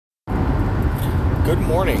Good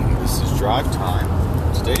morning. This is Drive Time.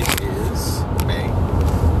 Today is May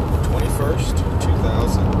 21st,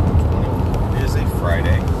 2021. It is a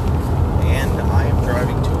Friday, and I am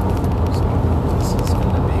driving to work. So this is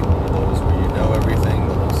going to be one of those where you know everything,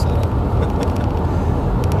 the whole setup.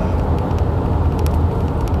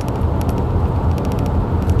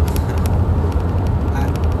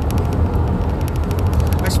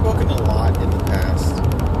 I've spoken a lot in the past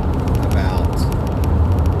about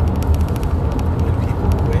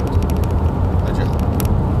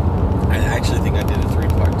I think I did a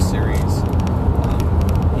 3-part series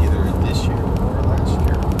either this year or last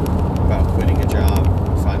year about quitting a job,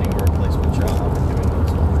 finding a replacement job, and doing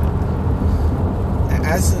those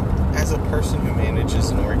things. As a person who manages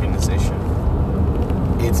an organization,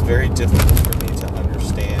 it's very difficult for me to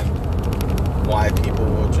understand why people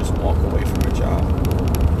will just walk away from a job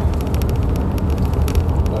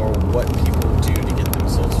or what people do to get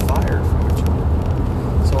themselves fired from a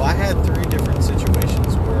job. So I had 3 different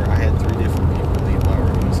situations where I had 3 different people leave my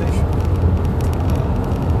organization.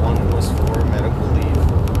 One was for medical leave,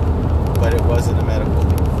 but it wasn't a medical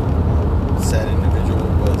leave. Said individual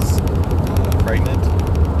was pregnant,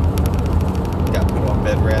 got put on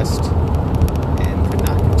bed rest, and could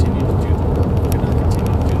not continue to do the work, could not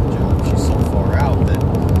continue to do the job. She's so far out that,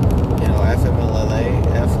 FMLA,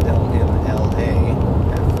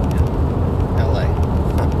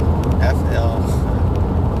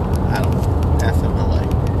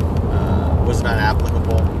 was not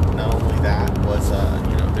applicable. Not only that, was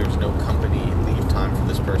there's no company leave time for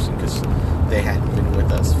this person because they hadn't been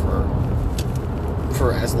with us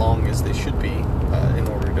for as long as they should be in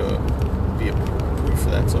order to be approved for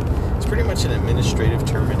that. So it's pretty much an administrative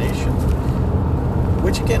termination,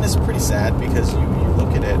 which again is pretty sad because you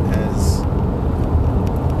look at it as,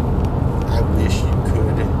 I wish you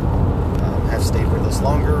could have stayed with us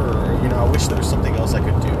longer, or I wish there was something else I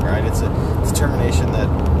could do. Right? It's a termination that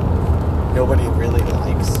nobody really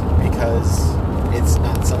likes because it's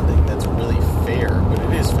not something that's really fair, but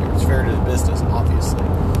it is fair. It's fair to the business, obviously.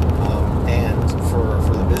 And for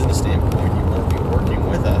the business standpoint, you won't be working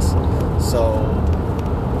with us. So,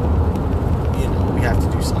 we have to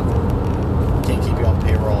do something. Can't keep you on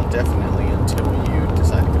payroll indefinitely until you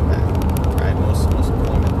decide to come back. Right? Most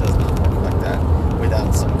employment does not work like that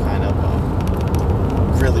without some kind of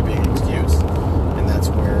really big excuse. And that's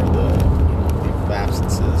where the leave of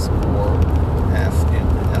absences or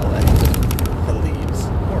FMLA leaves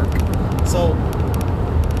work. So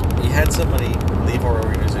we had somebody leave our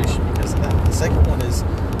organization because of that. The second one is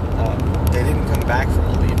they didn't come back from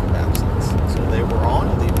a leave of absence. So they were on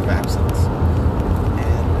a leave of absence,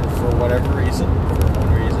 and for whatever reason, for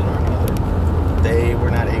one reason or another, they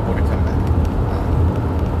were not able to come back.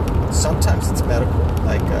 Sometimes it's medical,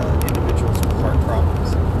 like individuals with heart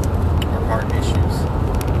problems or heart issues.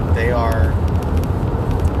 They are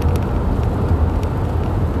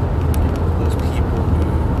those people who,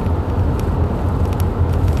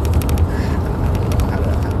 I don't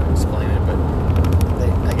know how to explain it, but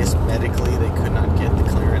I guess medically they could not get the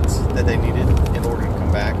clearance that they needed in order to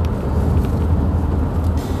come back.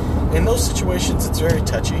 In those situations, it's very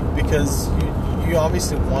touchy because you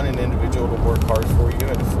obviously want an individual to work hard for you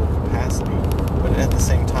at a full capacity, but at the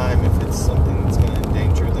same time, if it's something that's going to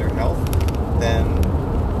endanger their health, then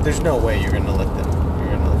there's no way you're going to let them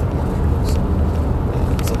work for you. So,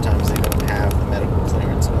 sometimes they don't have the medical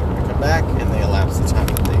clearance in order to come back, and they elapse the time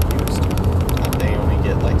that they used. They only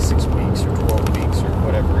get like 6 weeks or 12 weeks or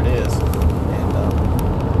whatever it is, and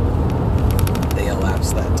they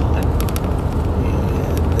elapse that time.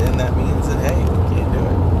 And then that means that, hey, you can't do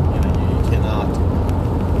it. You cannot.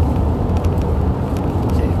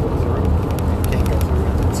 Can't go through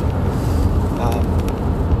with it. So,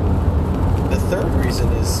 the third reason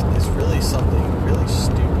is really something really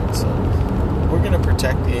stupid. So we're going to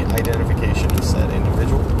protect the identification of said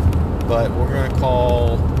individual, but we're going to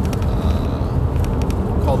call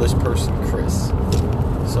this person Chris.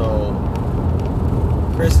 So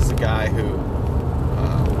Chris is a guy who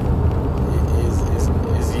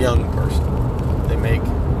is a young person. They make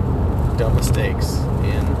dumb mistakes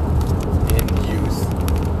in youth.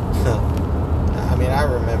 I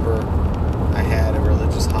remember I had a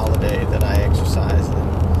religious holiday that I exercised,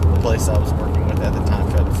 and the place I was working with at the time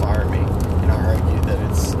tried to fire me, and I argued that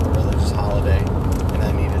it's a religious holiday and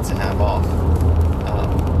I needed to have off.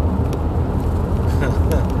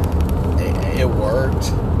 It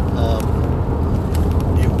worked.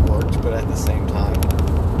 But at the same time,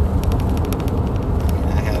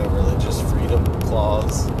 I had a religious freedom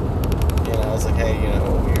clause. I was like, hey,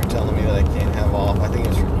 you're telling me that I can't have off. I think it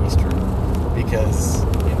was for Easter because, I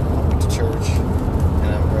went to church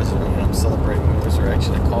and I'm celebrating the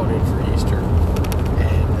actually I called in for Easter,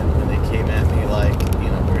 and then when they came at me like,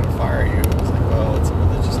 we're gonna fire you, I was like, well, it's a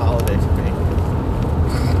religious holiday for me.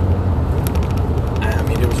 I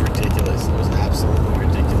mean, it was ridiculous. It was absolutely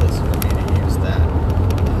ridiculous for me to use that.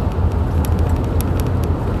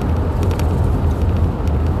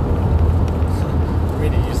 For me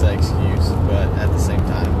to use that excuse, but at the same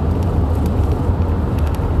time,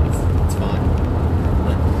 it's fine.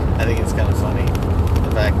 I think it's kind of funny, the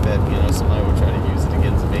fact that, somebody would try to use it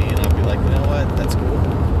against me, and I'd be like, you know what, that's cool,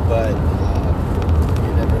 but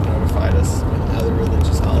you never notified us with other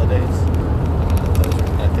religious holidays. Those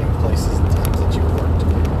are, I think, places and times that you worked.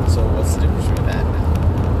 So what's the difference between that now?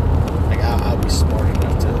 Like, I'll be smart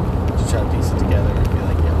enough to try to piece it together and be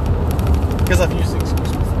like, because I've used the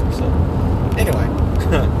excuse before. So anyway,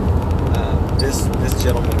 this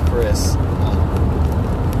gentleman, Chris,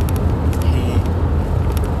 he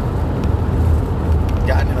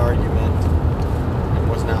got in an argument and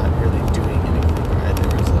was not really doing anything, right? There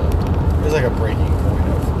was like a breaking point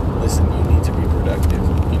of, listen, you need to be productive.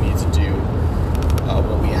 You need to do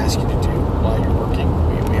what we ask you to do while you're working.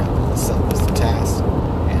 We have a set list of tasks,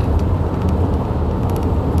 and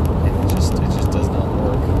it just does not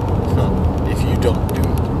work if you don't do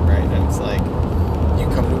it, right? And it's like, you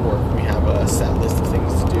come to work, we have a set list of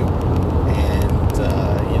things to do, and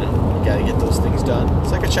you got to get those things done.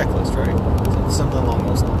 It's like a checklist, right? Something along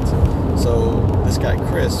those lines. So this guy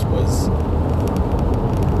Chris was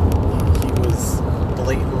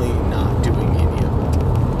blatantly not doing any of it.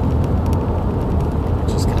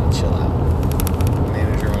 Just kind of chill out.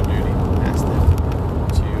 Manager on duty asked them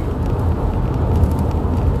to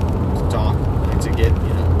talk and to get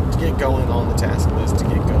going on the task list, to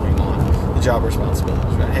get going on the job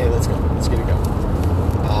responsibilities, right? Hey, let's go. Let's get it going.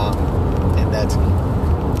 And that did not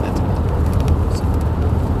work. So,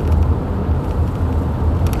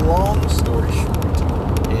 long story short,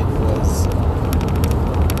 it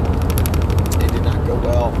did not go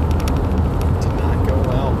well. Did not go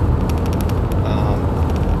well.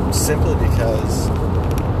 Simply because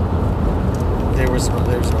there was an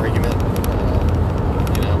argument.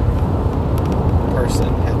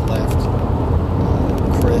 Person had left.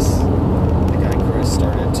 Chris, the guy Chris,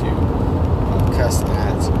 started to cuss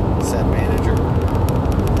at said manager.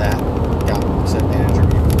 That got said manager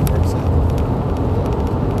even more upset.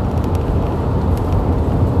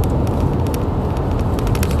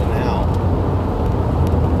 So now,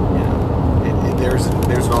 there's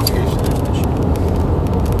an altercation, there's an issue.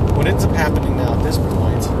 What ends up happening now at this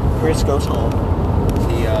point, Chris goes home.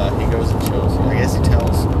 He goes and shows, I guess he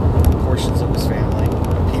tells portions of his family,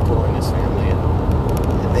 people in his family,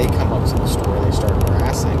 and they come up to the store, they start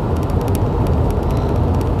harassing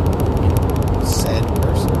said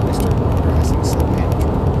person, they start harassing said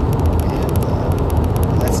manager, and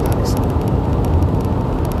that's not acceptable.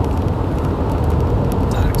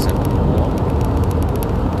 Not acceptable at all.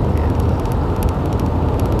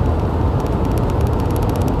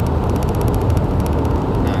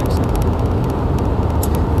 Not acceptable.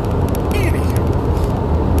 Anywho,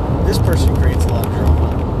 this person creates a lot of drama,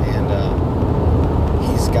 and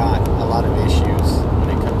he's got a lot of issues when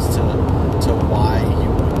it comes to why you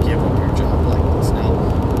would give up your job like this. Now,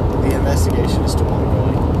 the investigation is still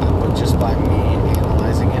ongoing, but just by me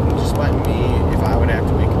analyzing it, and just by me, if I would have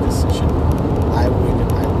to make a decision, I would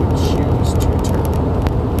choose to return,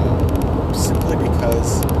 simply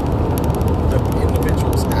because the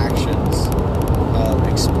individual's actions of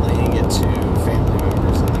explaining it to family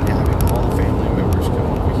members and then having all the family members come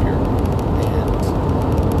over here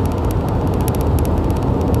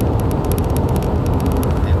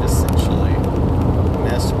and essentially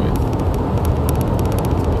mess with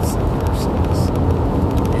some person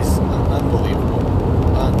is unbelievable.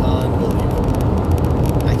 Unbelievable.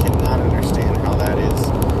 I cannot understand how that is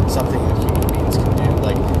something that human beings can do.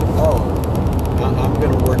 Like, I'm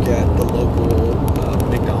going to work at the local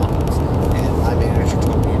McDonald's, and my manager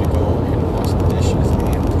told me to go and wash the dishes.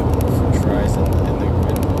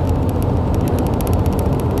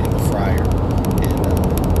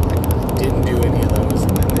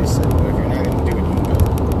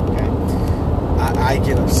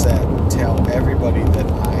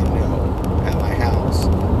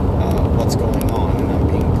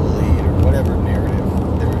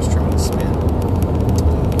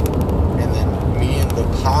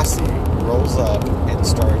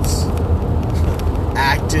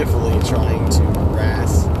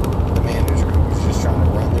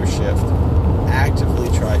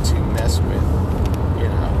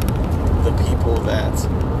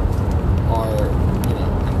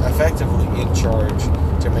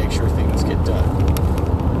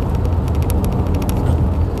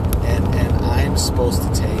 supposed to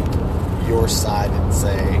take your side and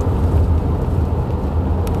say,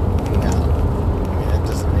 no. I mean, that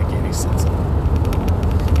doesn't make any sense.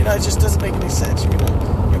 You know, it just doesn't make any sense. You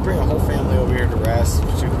bring a whole family over here to harass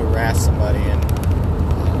somebody, and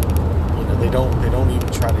they don't even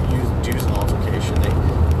try to use an altercation.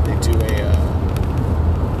 They do a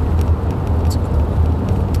what's it called?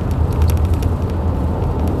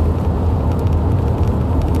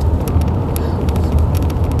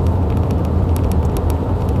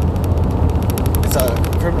 It's a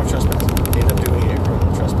criminal trespassing. They end up doing a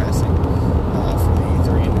criminal trespassing for the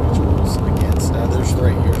 3 individuals against. There's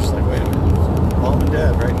 3. You're just like, wait a minute, mom and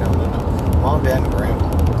dad, right? No. Mom, dad, and grandma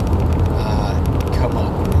come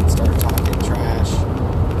up and start talking trash.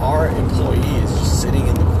 Our employee is just sitting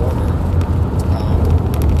in the corner,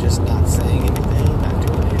 just not saying anything, not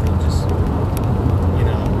doing anything, just,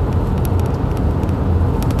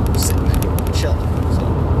 sitting there, chilling. So,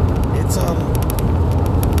 it's,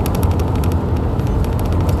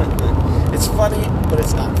 it's funny, but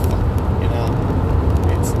it's not fun,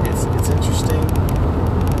 It's interesting,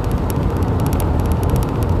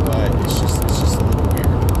 but it's just a little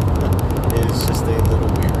weird. It's just a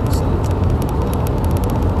little weird, so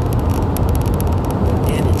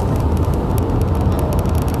anyway,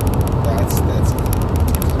 that's a thing.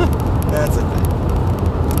 That's a thing.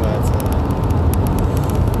 But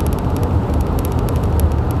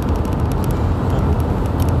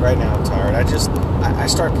right now I'm tired. I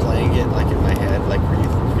start playing it like in my head, like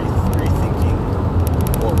rethinking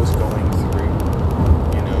what was going through,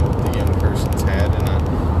 the young person's head, and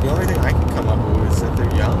the only thing I can come up with is that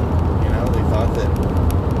they're young. They thought that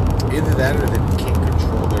either that or they can't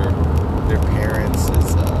control their parents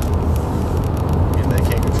as they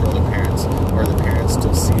can't control their parents, or the parents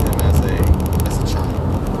still see them as a child,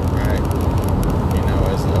 right?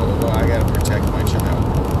 Well, I gotta protect my child.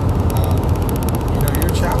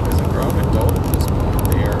 Your child is a grown adult at this point.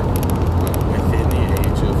 They are within the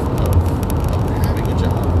age of having a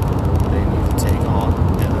job. They need to take on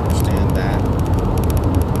and understand that.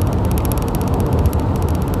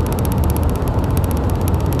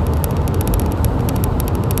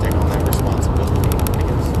 Take on that responsibility, I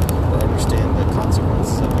guess, or understand the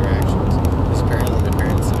consequences of their actions. Because apparently the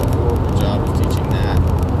parents did a horrible job of teaching that.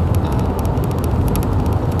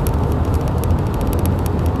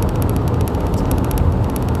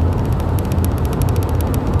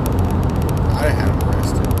 I had them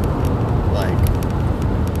arrested. Like,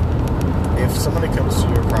 if somebody comes to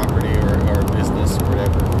your property or a business or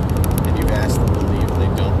whatever, and you've asked them to leave and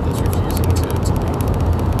they don't, that's refusing to leave.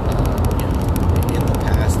 In the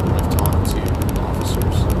past, when I've talked to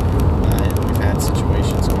officers, and we've had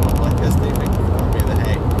situations come up like this, they've informed me that,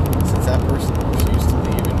 hey, since that person refused to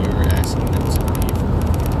leave and you were asking them to leave,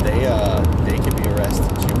 they can be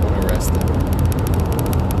arrested. You want to arrest them.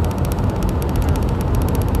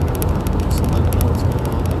 Just let them know what's going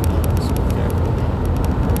on. Let them know it's okay.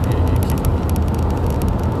 You keep them on.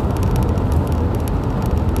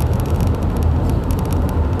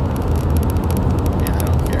 Yeah, I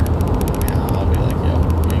don't care. I'll be like, yo,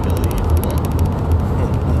 you ain't gonna leave, but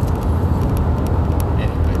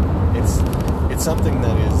anyway, it's something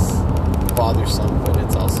that is bothersome, but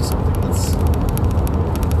it's also something that's,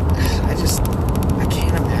 I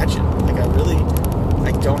can't imagine. Like,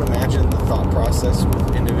 I don't imagine the thought process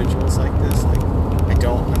with individuals like this. Like, I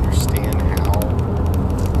don't understand how,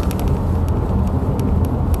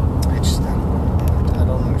 I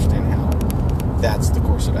don't understand how that's the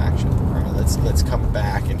course of action. All right, let's come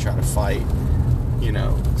back and try to fight,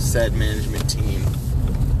 said management team,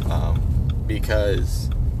 because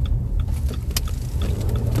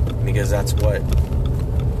that's what,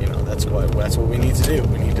 that's what we need to do.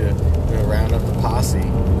 We need to round up the posse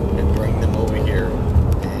and bring them over here,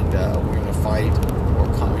 and we're going to fight or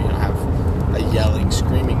have a yelling,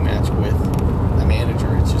 screaming match with a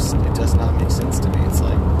manager. It does not make sense to me. It's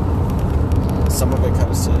like some of it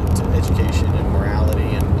comes to education and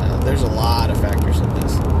morality, and there's a lot of factors in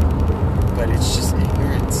this, but it's just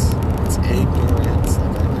ignorance. It's ignorance.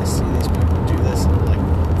 Like, I see these people do this, and I'm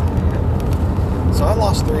like, so I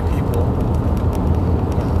lost 3 people.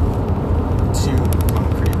 2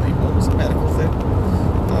 concretely. One was a medical thing.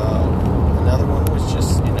 Another one was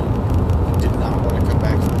just, did not want to come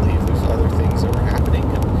back and leave. There's other things that were happening,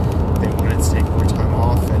 and they wanted to take more time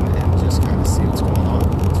off and just kind of see what's going on.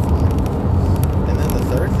 It's fine. And then the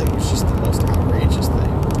third thing was just the most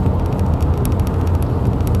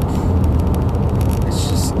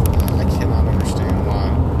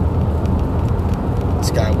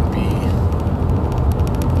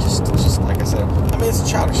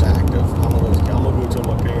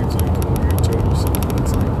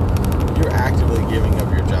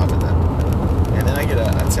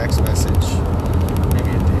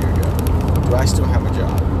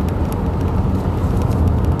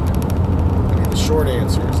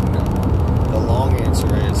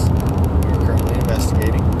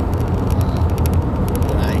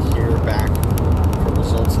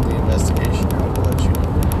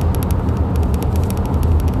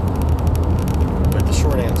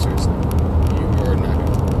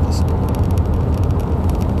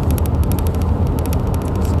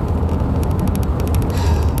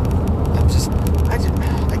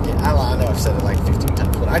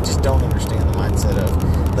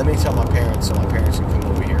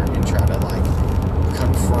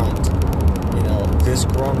this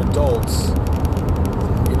grown adults,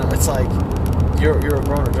 it's like you're a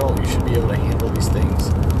grown adult. You should be able to handle these things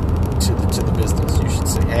to the business. You should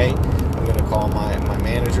say, hey, I'm going to call my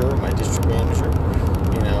manager, my district manager.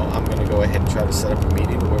 I'm going to go ahead and try to set up a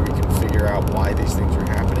meeting where we can figure out why these things are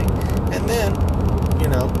happening. And then,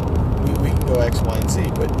 we can go X, Y, and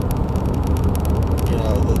Z. But,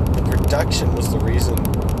 the production was the reason.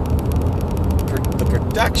 The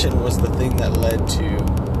production was the thing that led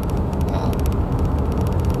to,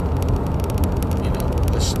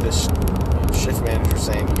 this shift manager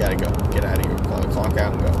saying, you got to go. Get out of here. Clock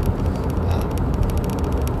out and go.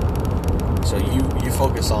 So you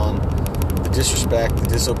focus on the disrespect, the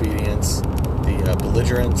disobedience, the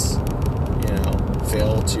belligerence,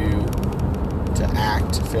 fail to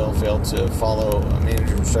act, fail to follow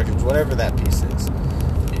manager instructions, whatever that piece is.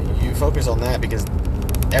 You focus on that because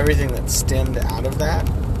everything that stemmed out of that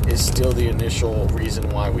is still the initial reason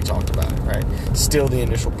why we talked about it, right? Still the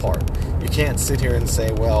initial part. You can't sit here and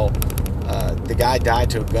say, well, the guy died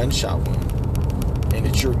to a gunshot wound, and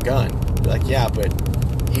it's your gun. Be like, yeah, but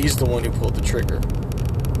he's the one who pulled the trigger,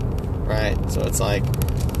 right? So it's like,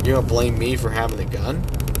 you don't blame me for having the gun?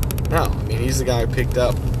 No, he's the guy who picked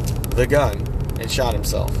up the gun and shot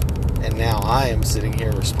himself, and now I am sitting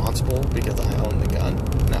here responsible because I own the gun?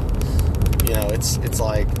 No. It's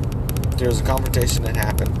like there was a confrontation that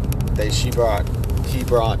happened. He brought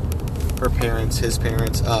his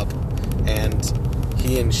parents up, and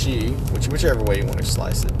he and she, whichever way you want to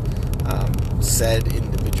slice it, said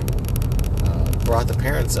individual brought the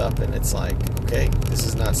parents up, and it's like, okay, this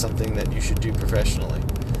is not something that you should do professionally.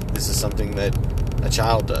 This is something that a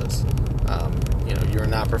child does. You're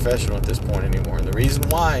not professional at this point anymore. And the reason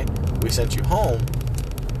why we sent you home,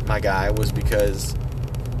 my guy, was because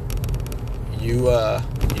you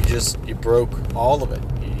broke all of it.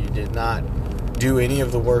 You did not do any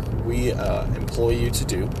of the work we employ you to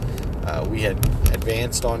do. We had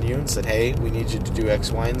advanced on you and said, hey, we need you to do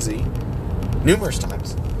X, Y, and Z numerous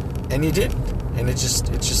times, and you didn't. And it's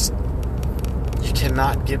just you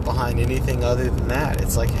cannot get behind anything other than that.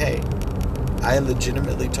 It's like, hey, I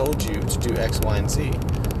legitimately told you to do X, Y, and Z.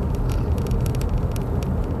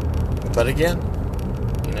 But again,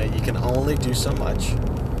 you can only do so much.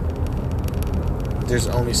 There's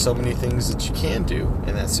only so many things that you can do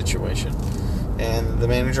in that situation. And the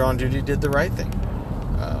manager on duty did the right thing.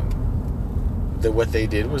 What they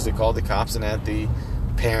did was they called the cops and had the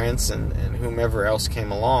parents and whomever else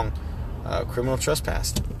came along criminal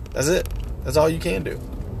trespassed. That's it. That's all you can do.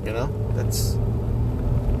 That's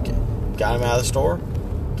got him out of the store.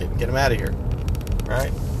 Get him out of here.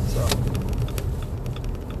 Right? So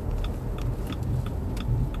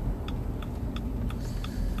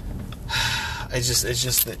it's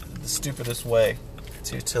just the stupidest way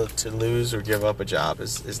to lose or give up a job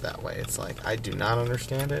is that way. It's like, I do not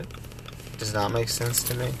understand it. It does not make sense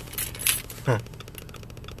to me.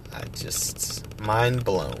 I just mind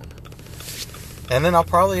blown. And then I'll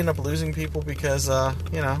probably end up losing people because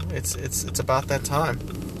it's about that time.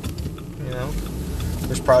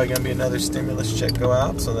 There's probably going to be another stimulus check go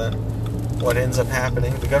out. So then what ends up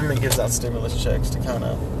happening, the government gives out stimulus checks to kind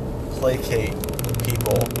of placate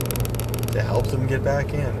people, to help them get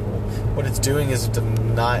back in. What it's doing is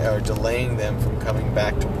delaying them from coming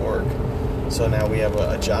back to work. So now we have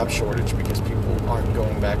a job shortage because people aren't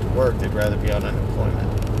going back to work. They'd rather be on unemployment.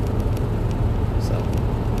 So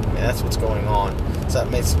that's what's going on. So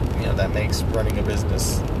that makes running a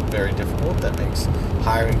business very difficult. That makes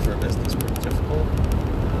hiring for a business pretty difficult.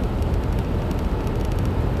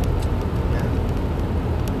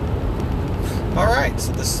 All right,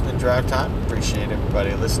 so this has been Drive Time. Appreciate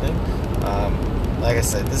everybody listening. Like I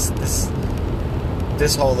said,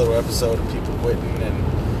 this whole little episode of people quitting,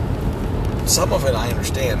 and some of it I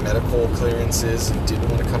understand, medical clearances, and didn't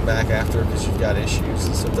want to come back after because you've got issues.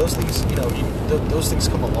 And so those things, those things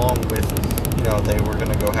come along with, they were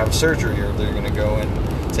going to go have surgery, or they're going to go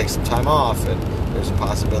and take some time off, and there's a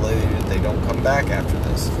possibility that they don't come back after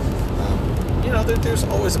this. There's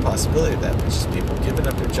always a possibility of that. It's just people giving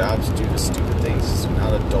up their jobs to do the stupid things. It's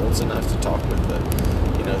not adults enough to talk with the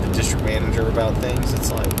district manager about things.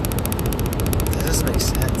 It's like, that doesn't make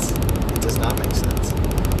sense. It does not make sense.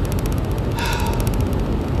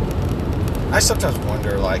 I sometimes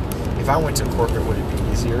wonder, if I went to corporate, would it be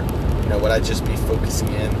easier? Would I just be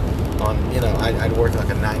focusing in on, I'd work like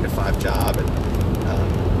a 9-to-5 job, and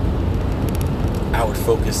I would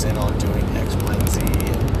focus in on doing X, Y, and Z,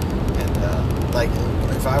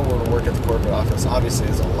 if I were to work at the corporate office, obviously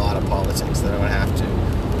there's a lot of politics that I would have to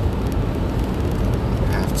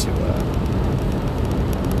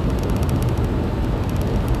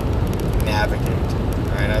navigate.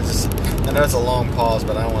 Right? I know it's a long pause,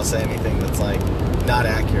 but I don't want to say anything that's like not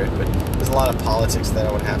accurate. But there's a lot of politics that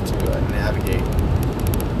I would have to navigate.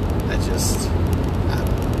 I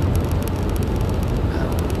don't know.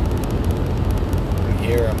 I'm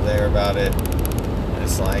here, I'm there about it. And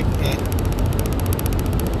it's like,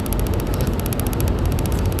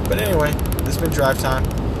 But anyway, this has been Drive Time.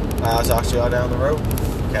 I'll talk to y'all down the road.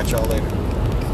 Catch y'all later.